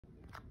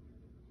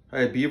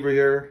Hi, Beaver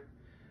here,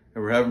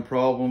 and we're having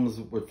problems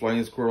with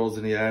flying squirrels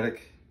in the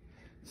attic.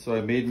 So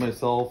I made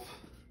myself,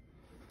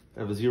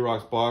 I have a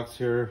Xerox box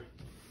here,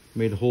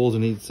 made holes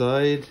on each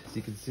side, as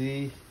you can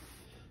see.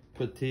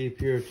 Put tape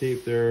here,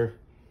 tape there.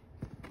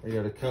 I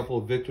got a couple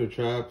of Victor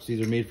traps. These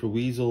are made for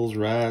weasels,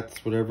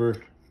 rats, whatever,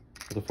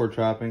 for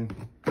trapping.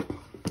 I'm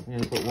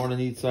gonna put one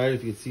on each side,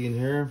 if you can see in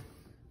here.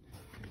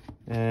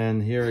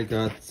 And here I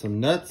got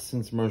some nuts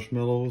and some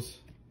marshmallows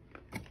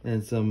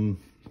and some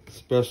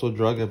special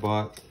drug I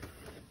bought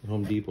at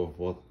Home Depot.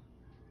 Well,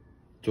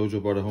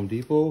 Jojo bought at Home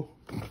Depot.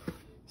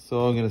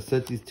 So I'm gonna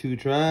set these two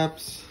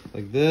traps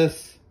like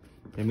this.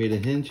 I made a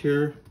hinge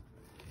here.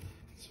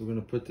 So we're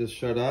gonna put this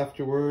shut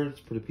afterwards,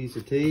 put a piece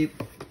of tape,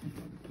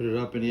 put it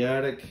up in the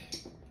attic,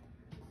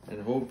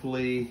 and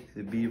hopefully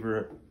the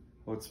beaver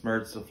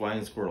outsmarts the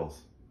flying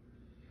squirrels.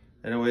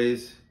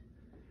 Anyways,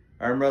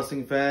 arm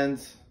wrestling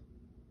fans,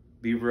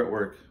 Beaver at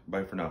work.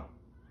 Bye for now.